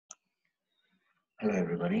Hello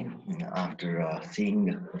everybody. After seeing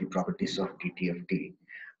the properties of DTFT,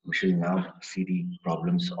 we shall now see the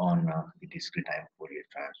problems on the discrete time Fourier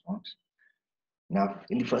transforms. Now,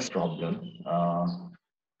 in the first problem,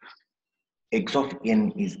 x of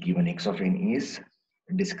n is given. X of n is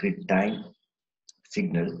discrete time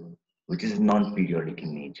signal, which is non-periodic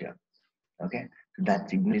in nature. Okay, so that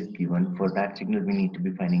signal is given. For that signal, we need to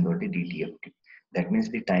be finding out the DTFT. That means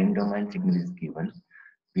the time domain signal is given.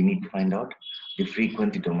 We need to find out the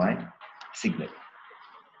frequency domain signal.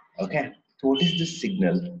 Okay, so what is this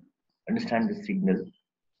signal? Understand the signal.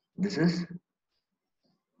 This is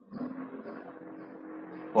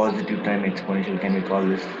positive time exponential. Can we call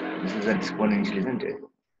this? This is exponential, isn't it?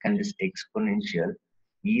 And this exponential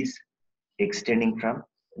is extending from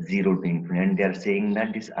 0 to infinity. And they are saying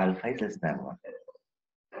that this alpha is less than 1.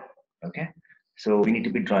 Okay, so we need to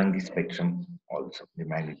be drawing the spectrum also, the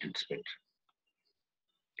magnitude spectrum.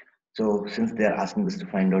 So since they are asking us to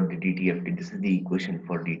find out the DTFT, this is the equation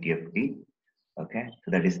for DTFT. Okay,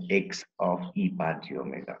 so that is x of e power j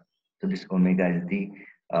omega. So this omega is the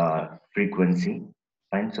frequency.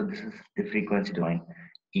 Fine. So this is the frequency domain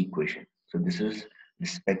equation. So this is the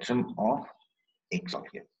spectrum of x of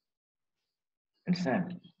n.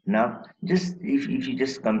 Understand? Now, just if you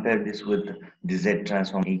just compare this with the z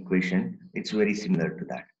transform equation, it's very similar to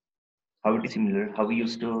that. How it is similar? How we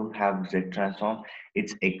used to have z transform?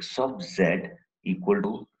 It's x of z equal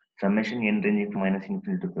to summation n ranging from minus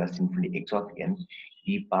infinity to plus infinity x of n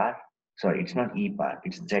e power. Sorry, it's not e power.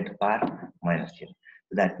 It's z power minus n.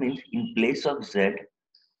 So that means in place of z,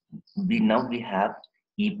 we have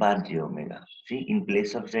e power j omega. See, in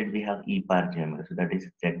place of z we have e power j omega. So that is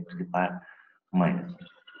z to the power minus.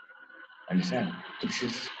 Understand? So this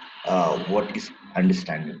is what is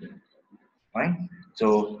understandable. Fine.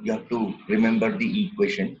 So you have to remember the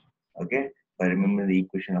equation. Okay. By remembering the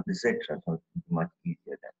equation of the z transform, it's much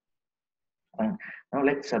easier then. Fine. Now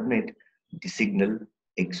let's submit the signal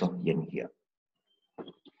x of n here.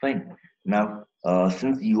 Fine. Now,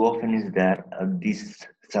 since u of n is there, this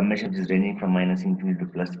summation is ranging from minus infinity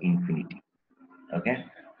to plus infinity. Okay.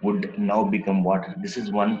 Would now become what? This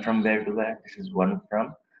is 1 from where to where? This is 1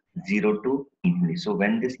 from 0 to infinity. So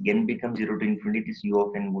when this n becomes 0 to infinity, this u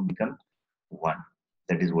of n would become 1.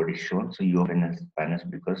 That is what is shown. So u of n is minus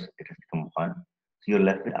because it has become 1. So you're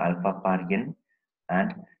left with alpha power n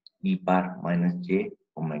and e power minus j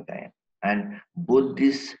omega n. And both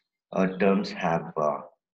these terms have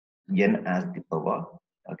n as the power.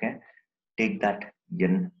 Okay, take that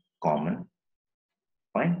n common.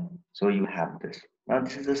 Fine. So you have this. Now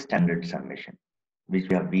this is a standard summation, which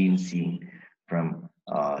we have been seeing from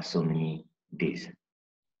so many days.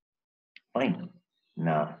 Fine.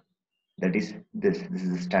 Now that is this is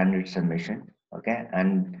a standard summation. Okay,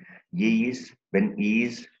 and a is when e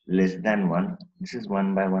is less than 1, this is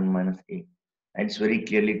 1 by 1 minus a, and it's very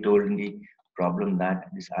clearly told in the problem that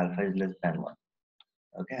this alpha is less than 1.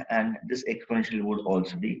 Okay, and this exponential would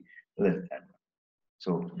also be less than 1.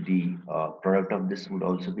 So the product of this would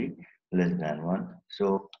also be less than 1.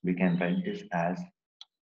 So we can write this as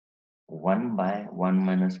 1 by 1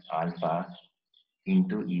 minus alpha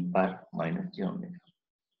into e power minus j omega.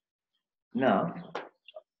 Now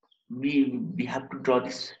we have to draw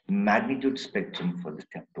this magnitude spectrum for this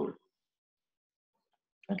tool.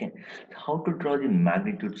 Okay, how to draw the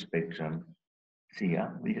magnitude spectrum? See,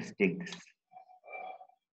 yeah, we just take this.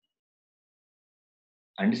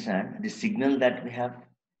 Understand the signal that we have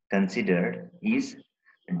considered is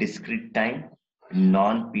discrete time,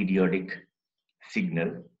 non-periodic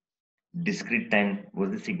signal. Discrete time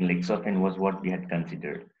was the signal, x of n was what we had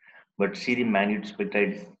considered. But see, the magnitude spectra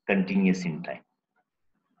is continuous in time.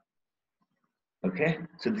 Okay,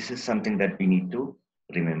 so this is something that we need to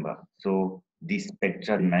remember. So the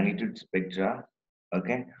spectra, the magnitude spectra,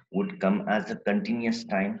 okay, would come as a continuous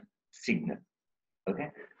time signal. Okay,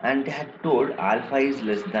 and they had told alpha is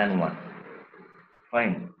less than 1.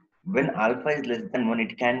 Fine. When alpha is less than 1,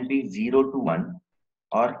 it can be 0 to 1,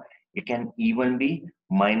 or it can even be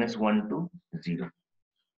minus 1 to 0.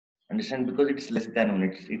 Understand? Because it's less than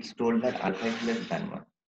 1, it's told that alpha is less than 1.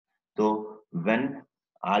 So when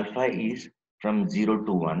alpha is from 0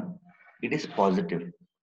 to 1, it is positive.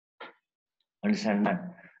 Understand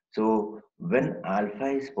that? So when alpha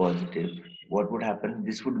is positive, what would happen?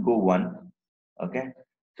 This would go 1. Okay.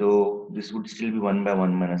 So this would still be 1 by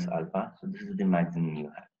 1 minus alpha. So this is the maximum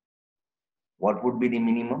you have. What would be the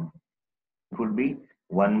minimum? It would be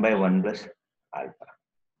 1 by 1 plus alpha.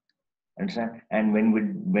 Understand? And when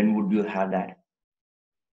would you have that?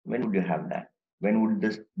 When would you have that? When would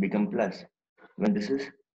this become plus? When this is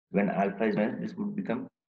when alpha is minus, this would become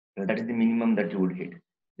that is the minimum that you would hit.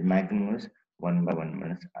 The maximum is 1 by 1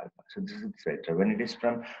 minus alpha. So this is the vector. When it is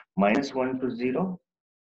from -1 to 0,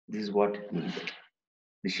 this is what you will get,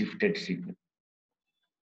 the shifted signal.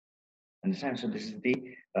 Understand? So this is the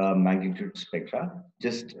magnitude spectra.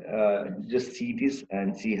 Just see this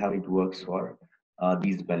and see how it works for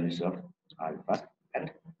these values of alpha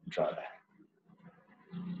and draw that.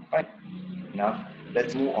 Right. Now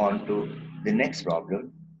let's move on to the next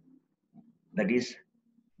problem. That is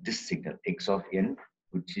this signal x of n,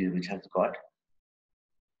 which has got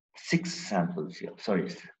 6 samples here. Sorry,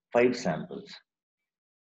 5 samples.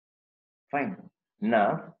 Fine.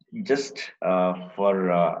 Now, just for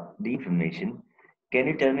the information, can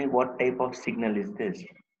you tell me what type of signal is this?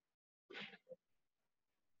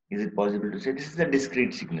 Is it possible to say this is a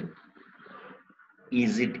discrete signal?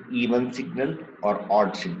 Is it even signal or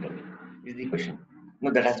odd signal? Is the question.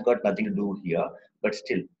 No, that has got nothing to do here, but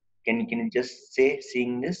still, can you just say,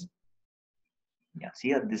 seeing this? Yeah, see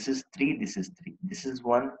here, this is 3, this is 3, this is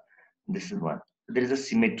 1, this is 1. So there is a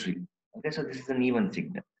symmetry. Okay, so this is an even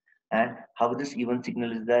signal. And how this even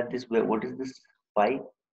signal is that this, what is this 5?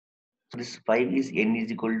 So this 5 is n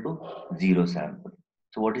is equal to 0 sample.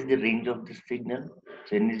 So what is the range of this signal?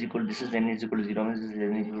 So n is equal, this is n is equal to 0, this is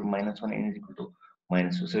n is equal to -1, n is equal to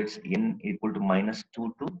 -2. So it's n equal to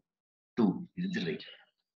 -2 to 2 is the range.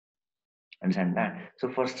 Understand that? So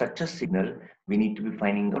for such a signal, we need to be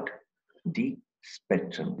finding out the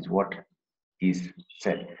spectrum is what is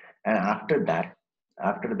said. And after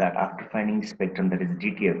finding the spectrum, that is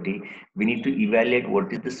DTFT, we need to evaluate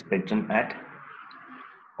what is the spectrum at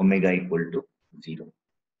omega equal to 0.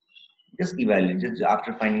 Just evaluate, just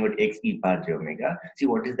after finding what x e power j omega, see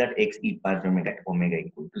what is that x e power j omega at omega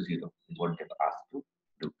equal to 0 is what they've asked to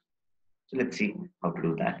do. So let's see how to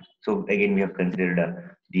do that. So again, we have considered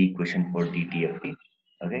the equation for DTFT,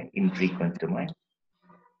 okay, in frequency domain.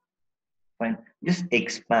 Fine, just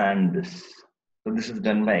expand this. So this is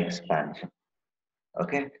done by expansion.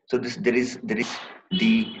 Okay, so this there is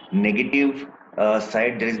the negative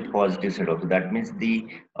side, there is the positive side also. That means the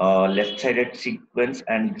left-sided sequence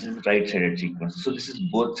and this is right-sided sequence. So this is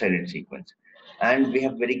both-sided sequence, and we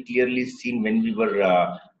have very clearly seen when we were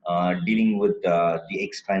dealing with the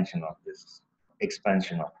expansion of this.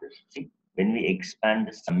 See, when we expand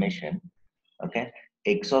the summation, okay,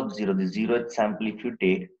 x of 0, the 0th sample if you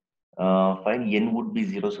take, fine, n would be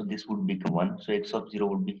 0, so this would become 1, so x of 0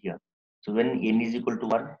 would be here. So when n is equal to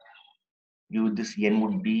 1, this n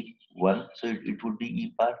would be 1, so it would be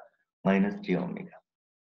e power minus j omega.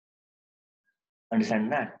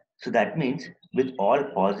 Understand that? So that means with all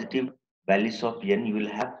positive values of n, you will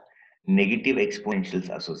have negative exponentials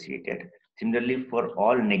associated. Similarly, for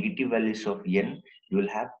all negative values of n, you will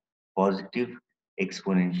have positive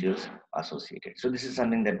exponentials associated. So this is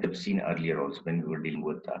something that we've seen earlier also when we were dealing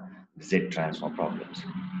with Z transform problems.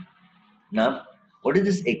 Now, what is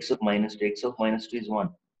this x of minus 2? X of minus 2 is 1.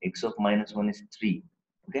 X of minus 1 is 3.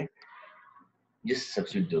 Okay? Just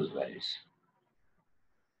substitute those values.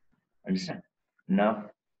 Understand? Now,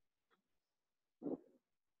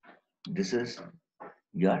 this is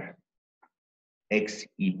your x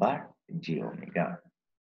e power j omega.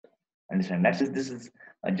 Understand? This is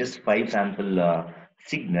just 5 sample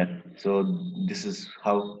signal. So this is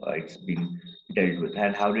how it's been dealt with.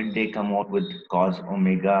 And how did they come out with cos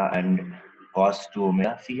omega and cos 2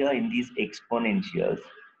 omega? See here in these exponentials,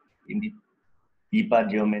 in the e power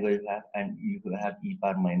j omega you have, and you have e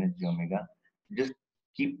power minus j omega. Just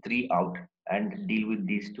keep 3 out and deal with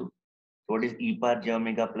these two. So what is e power j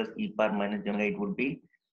omega plus e power minus j omega? It would be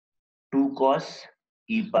 2 cos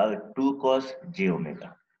e power 2 cos j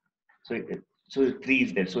omega. So so 3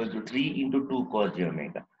 is there. So it's 3 into 2 cos j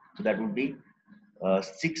omega. So that would be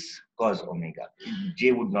 6 cos omega.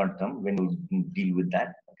 J would not come when you deal with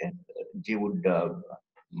that. Okay, J would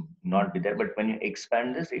not be there. But when you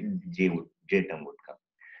expand this, J term would come.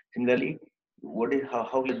 Similarly, what is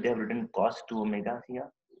how they have written cos 2 omega here?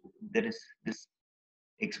 There is this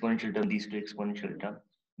exponential term, these two exponential term,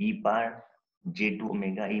 e power j2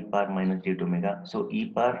 omega, e power minus j2 omega. So e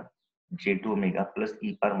power j2 omega plus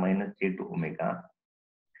e power minus j2 omega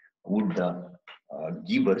would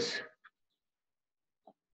give us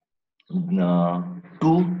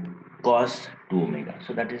 2 cos 2 omega.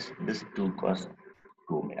 So that is this 2 cos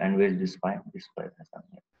 2 omega. And where is this 5? This 5 has come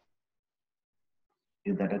here.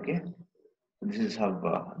 Is that okay? This is how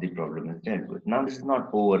the problem is dealt with. Now this is not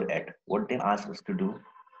over yet. What they ask us to do,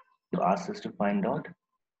 to ask us to find out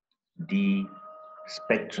the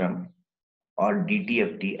spectrum or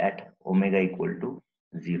DTFT at omega equal to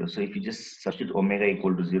 0. So if you just substitute omega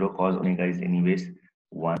equal to 0, cos omega is anyways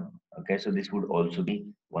 1. Okay, so this would also be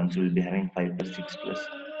 1. So we'll be having 5 plus 6 plus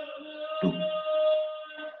 2.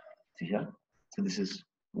 See here? So this is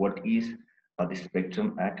what is the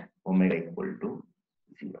spectrum at omega equal to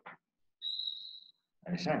 0.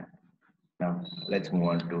 Understand? Now let's move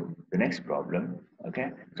on to the next problem.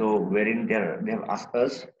 Okay, so wherein they have asked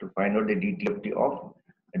us to find out the DTFT of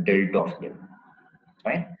delta of n.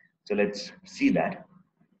 Fine. So let's see that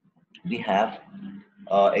we have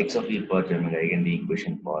x of e per omega, again the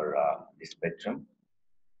equation for the spectrum.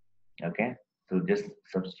 Okay, so just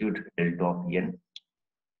substitute delta of n.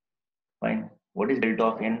 Fine. What is delta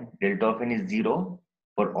of n? Delta of n is 0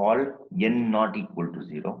 for all n not equal to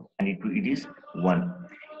 0, and it is 1.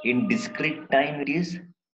 In discrete time, it is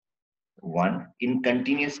 1. In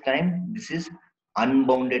continuous time, this is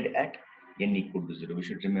unbounded at n equal to 0. We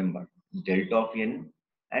should remember delta of n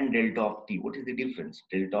and delta of t. What is the difference?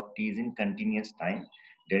 Delta of t is in continuous time.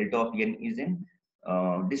 Delta of n is in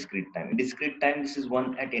discrete time. In discrete time, this is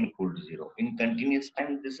 1 at n equal to 0. In continuous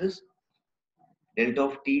time, this is delta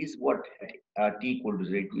of t is what? T equal to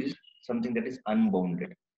 0. It is something that is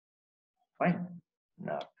unbounded. Fine.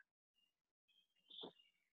 Now,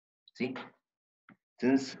 see,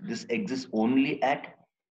 since this exists only at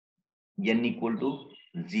n equal to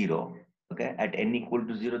 0, okay, at n equal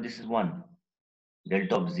to 0, this is 1,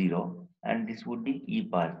 delta of 0, and this would be e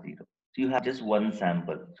power 0. So you have just one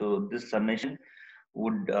sample. So this summation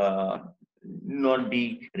would not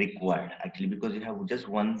be required actually, because you have just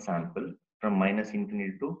one sample from minus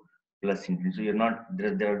infinity to plus infinity. So you're not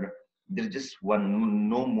there's just one,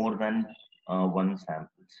 no more than one samples.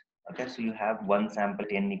 Okay, so you have one sample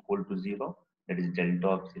n equal to 0, that is delta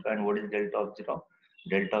of 0. And what is delta of 0?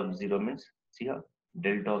 Delta of 0 means, see here,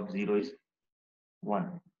 delta of 0 is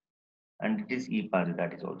 1, and it is e power,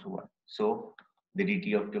 that is also 1. So the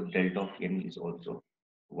DTFT of delta of n is also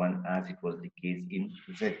 1, as it was the case in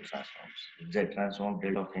Z transforms. Z transform of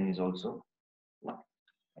delta of n is also 1.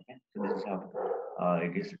 Okay, so this is how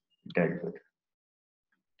it is dealt with.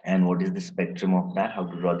 And what is the spectrum of that? How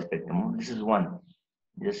to draw the spectrum? This is 1.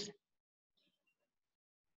 Just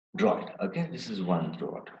draw it. Okay, this is 1.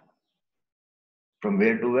 Draw it. From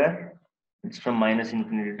where to where? It's from minus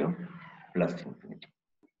infinity to plus infinity.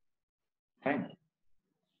 Fine.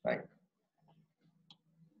 Right.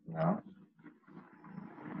 Now,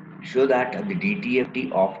 show that the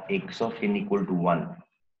DTFT of x of n equal to 1.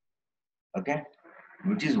 Okay,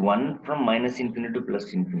 which is 1 from minus infinity to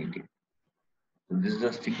plus infinity. So this is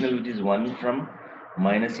a signal which is 1 from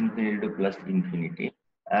minus infinity to plus infinity,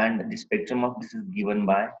 and the spectrum of this is given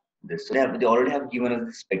by this. So they already have given us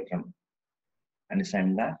the spectrum.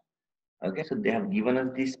 Understand that? Okay, so they have given us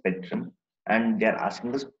the spectrum, and they are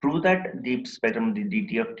asking us prove that the spectrum, the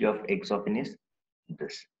DTFT of x of n is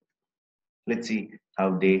this. Let's see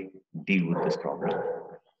how they deal with this problem.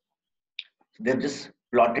 So they have just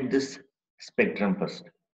plotted this spectrum first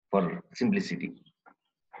for simplicity.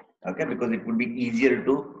 Okay, because it would be easier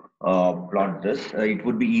to plot this. It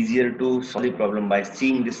would be easier to solve the problem by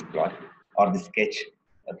seeing this plot or the sketch.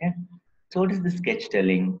 Okay, so what is the sketch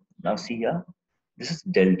telling? Now see here, this is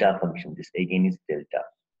delta function. This again is delta.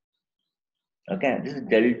 Okay, this is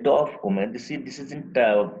delta of omega. This isn't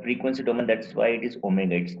frequency domain. That's why it is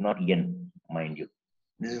omega. It's not n, mind you.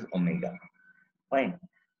 This is omega. Fine.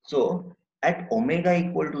 So at omega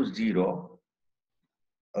equal to 0,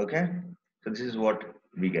 okay, so this is what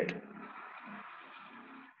we get.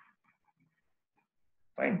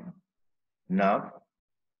 Fine. Now,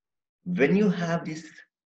 when you have this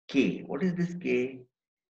k, what is this k?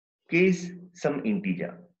 K is some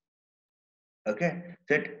integer. Okay,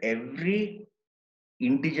 so at every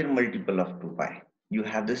integer multiple of 2 pi, you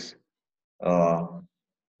have this uh,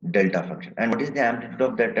 delta function. And what is the amplitude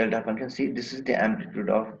of that delta function? See, this is the amplitude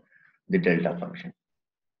of the delta function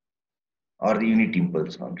or the unit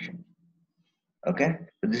impulse function. Okay,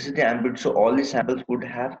 so this is the amplitude. So all the samples would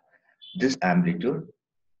have this amplitude.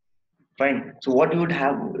 Fine. So what you would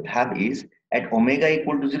have is at omega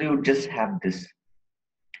equal to 0, you would just have this.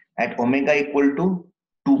 At omega equal to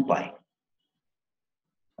 2 pi,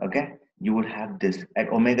 okay, you would have this at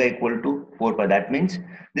omega equal to 4 pi. That means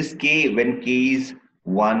this k, when k is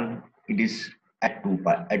 1, it is at 2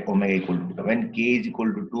 pi, at omega equal to 2 pi. When k is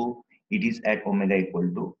equal to 2, it is at omega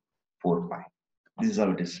equal to 4 pi. This is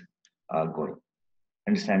how it is going.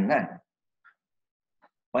 Understand that?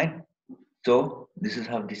 Fine. So this is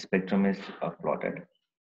how the spectrum is plotted.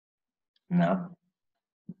 Now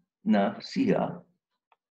see here,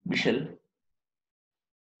 Michelle,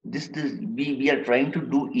 this we are trying to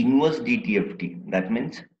do inverse DTFT. That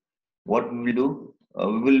means what we will do,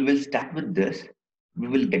 we will start with this, we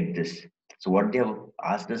will get this. So what they have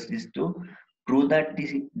asked us is to prove that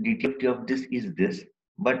the DTFT of this is this,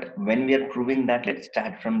 but when we are proving that, let's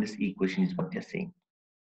start from this equation is what they're saying.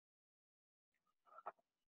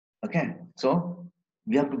 Okay, so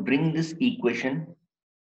we have to bring this equation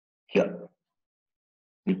here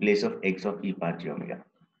in place of x of e power j omega.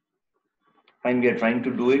 Fine, we are trying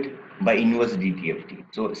to do it by inverse DTFT.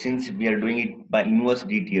 So since we are doing it by inverse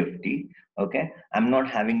DTFT, okay, I'm not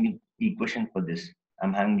having the equation for this.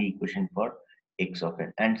 I'm having the equation for x of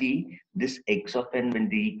n. And see, this x of n, when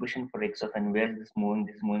the equation for x of n, where is this moving?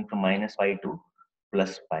 This is moving from minus pi to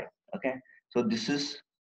plus pi. Okay, so this is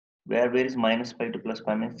where is minus pi to plus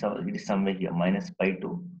pi means, so it is somewhere here, minus pi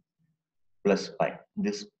to plus pi.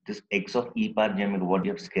 This x of e power j omega what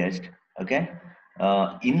you have sketched. Okay,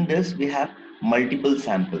 in this we have multiple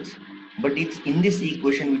samples, but it's in this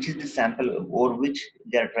equation which is the sample or which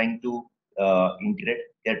they are trying to integrate.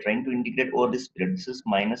 They are trying to integrate over this period. This is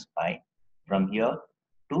minus pi from here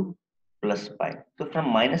to plus pi. So from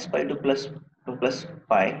minus pi to plus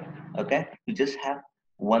pi, okay, you just have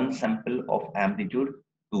one sample of amplitude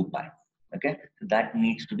 2 pi. Okay, so that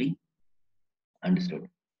needs to be understood.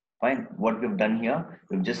 Fine. What we've done here,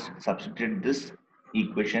 we've just substituted this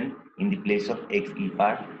equation in the place of x e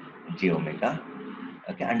power j omega.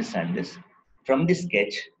 Okay, understand this. From this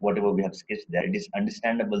sketch, whatever we have sketched there, it is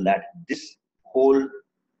understandable that this whole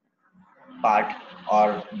part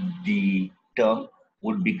or the term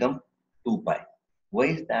would become 2 pi. Why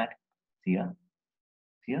is that? Here,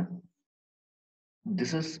 here.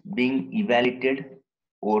 This is being evaluated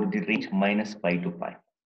over the range minus pi to pi.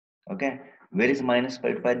 Okay, where is minus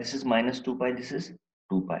pi to pi? This is minus 2 pi, this is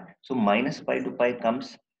 2 pi. So minus pi to pi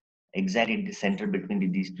comes exactly at the center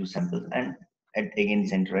between these two samples, and at again the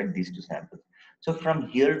center at these two samples. So from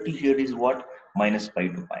here to here is what? Minus pi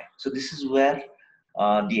to pi. So this is where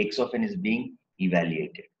the x of n is being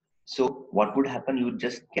evaluated. So what would happen? You would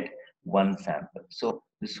just get one sample. So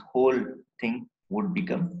this whole thing would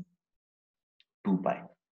become 2 pi,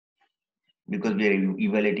 because we are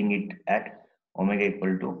evaluating it at omega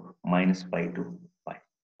equal to minus pi to pi.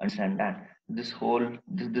 Understand that? This whole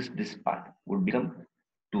this part would become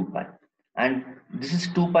 2 pi. And this is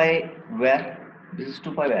 2 pi where? This is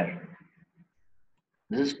 2 pi where?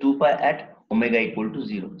 This is 2 pi at omega equal to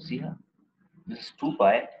 0. See here? This is 2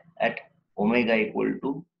 pi at omega equal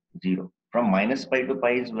to 0. From minus pi to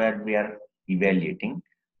pi is where we are evaluating,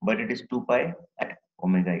 but it is 2 pi at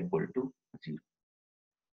omega equal to 0.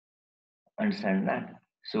 Understand that?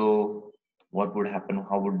 So what would happen?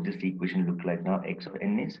 How would this equation look like now? X of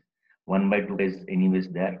n is 1 by 2 is anyways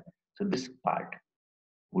there. So this part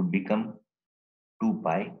would become 2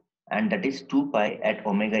 pi, and that is 2 pi at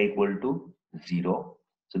omega equal to 0.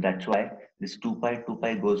 So that's why this 2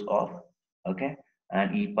 pi goes off. Okay,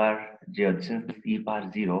 and e power j, since this e power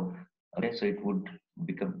 0, okay, so it would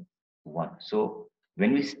become 1. So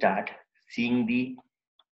when we start seeing the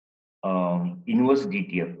inverse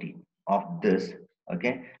DTFT of this,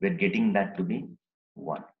 okay, we're getting that to be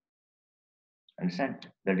 1. Understand?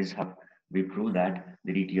 That is how we prove that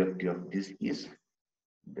the DTFT of this is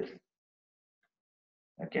this.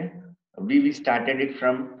 Okay, we started it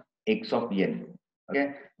from x of n.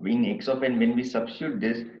 Okay, in x of n, when we substitute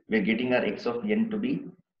this, we're getting our x of n to be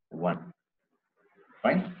 1.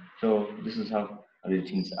 Fine. So this is how other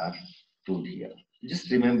things are proved here. Just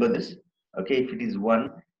remember this. Okay, if it is 1,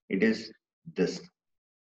 it is this.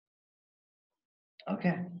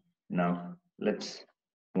 Okay, now let's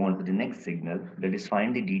move on to the next signal. That is,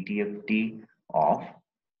 find the DTFT of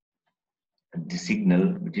the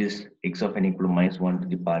signal which is x of n equal to minus 1 to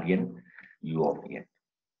the power n u of n.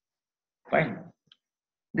 Fine.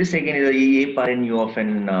 This again is a power n u of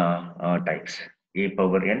n types. A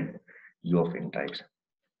power n u of n types.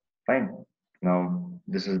 Fine. Now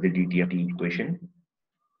this is the DTFT equation.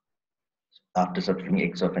 After substituting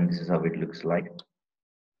x of n, this is how it looks like.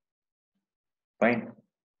 Fine.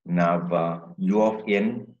 Now u of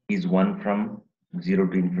n is 1 from 0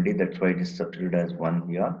 to infinity. That's why it is substituted as 1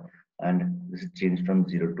 here. And this is changed from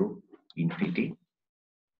 0 to infinity.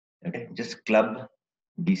 Okay, just club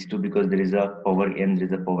these two because there is a power n, there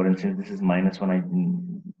is a power n. Since this is minus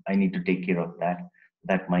 1, I need to take care of that.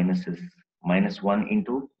 That minus is minus 1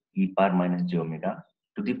 into e power minus j omega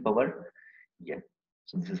to the power n.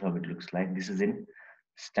 So this is how it looks like. This is in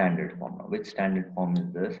standard form. Which standard form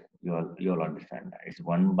is this? You all understand that. It's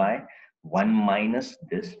 1 by 1 minus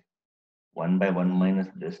this. 1 by 1 minus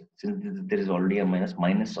this. Since there is already a minus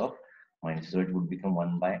of minus, so it would become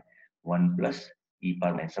 1 by 1 plus e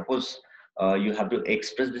power minus. Suppose you have to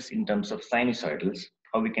express this in terms of sinusoidals.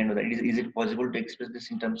 How we can do that? Is it possible to express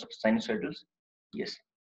this in terms of sinusoidals? Yes.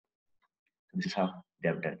 This is how they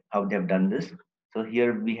have done. How they have done this. So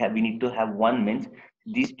here we need to have 1 means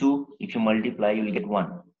these two, if you multiply, you will get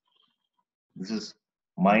 1. This is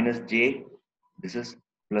minus j, this is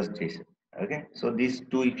plus j. Okay, so these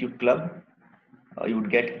two if you club, you would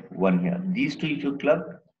get 1 here. These two if you club,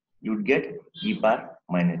 you would get e power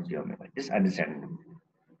minus j omega. Just understand.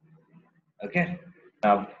 Okay.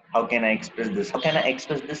 Now, how can I express this? How can I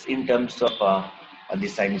express this in terms of the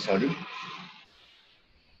sinusoidal?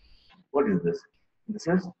 What is this? This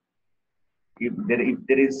is if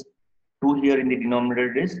there is 2 here in the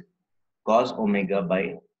denominator, it is cos omega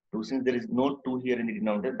by 2. Since there is no 2 here in the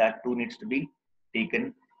denominator, that 2 needs to be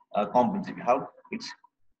taken compensate. How? It's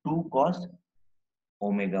 2 cos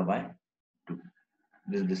omega by 2.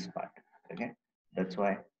 This part. Okay. That's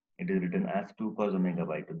why it is written as 2 cos omega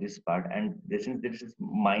by 2. This part, and this, since this is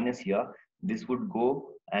minus here, this would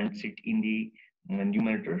go and sit in the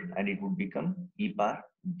numerator, and it would become e power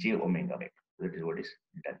j omega by 2. That is what is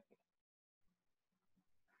done.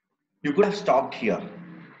 You could have stopped here.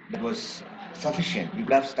 That was sufficient. You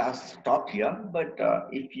could have stopped here, but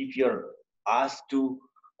if you're asked to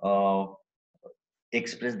uh,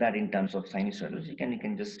 express that in terms of sinusoidals, you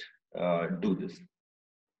can just do this.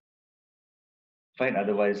 Fine.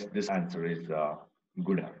 Otherwise, this answer is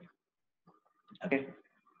good enough. Okay.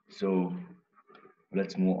 So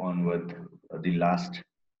let's move on with the last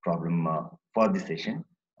problem for this session.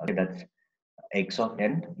 Okay, that's x of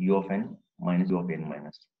n, u of n minus u of n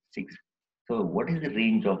minus 6. So what is the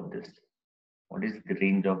range of this? What is the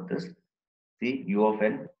range of this? See, u of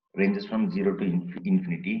n ranges from 0 to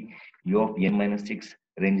infinity. U of n minus 6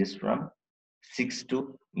 ranges from 6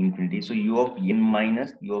 to infinity. So u of n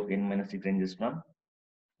minus 6 ranges from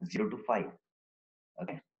 0 to 5.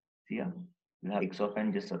 Okay. See here, you have x of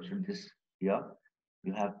n, just substitute this here.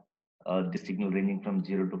 You have this signal ranging from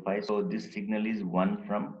 0 to 5. So this signal is 1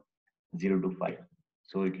 from 0 to 5.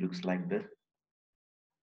 So it looks like this.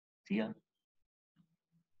 See here.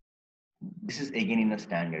 This is again in a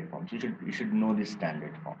standard form. So you should know this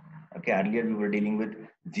standard form. Okay, earlier we were dealing with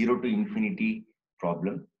 0 to infinity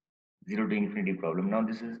problem. 0 to infinity problem. Now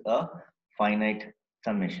this is a finite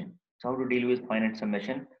summation. So how to deal with finite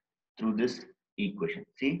summation? Through this equation.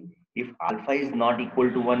 See, if alpha is not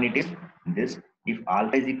equal to 1, it is this. If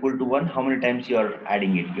alpha is equal to 1, how many times you are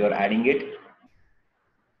adding it? You are adding it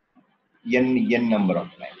n number of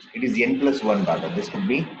times. It is n plus 1 rather. This would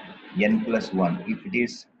be n plus 1. If it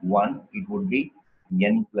is 1, it would be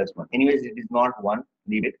n plus 1. Anyways, it is not 1.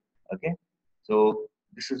 Leave it. Okay. So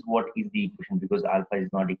this is what is the equation, because alpha is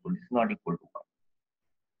not equal. This is not equal to 1.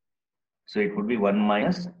 So it would be 1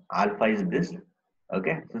 minus alpha is this.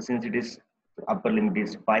 Okay. So since it is upper limit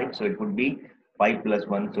is 5, so it would be 5 plus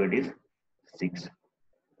 1. So it is 6.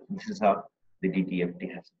 This is how the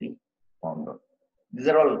DTFT has been formed out. These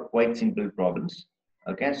are all quite simple problems.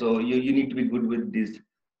 Okay, so you need to be good with these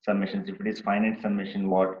summations. If it is finite summation,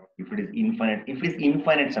 what? If it is infinite, if it is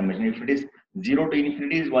infinite summation, if it is 0 to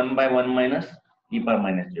infinity, is 1 by 1 minus e power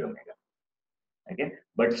minus j omega. Okay,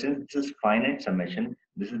 but since this is finite summation,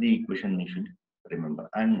 this is the equation you should remember.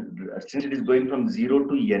 And since it is going from 0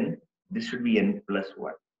 to n, this should be n plus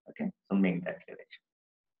 1. Okay, so make that clear.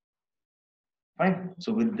 Fine.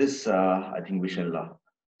 So with this, I think we shall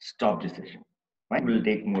stop this session. Fine. We'll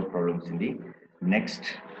take more problems in the next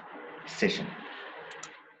session.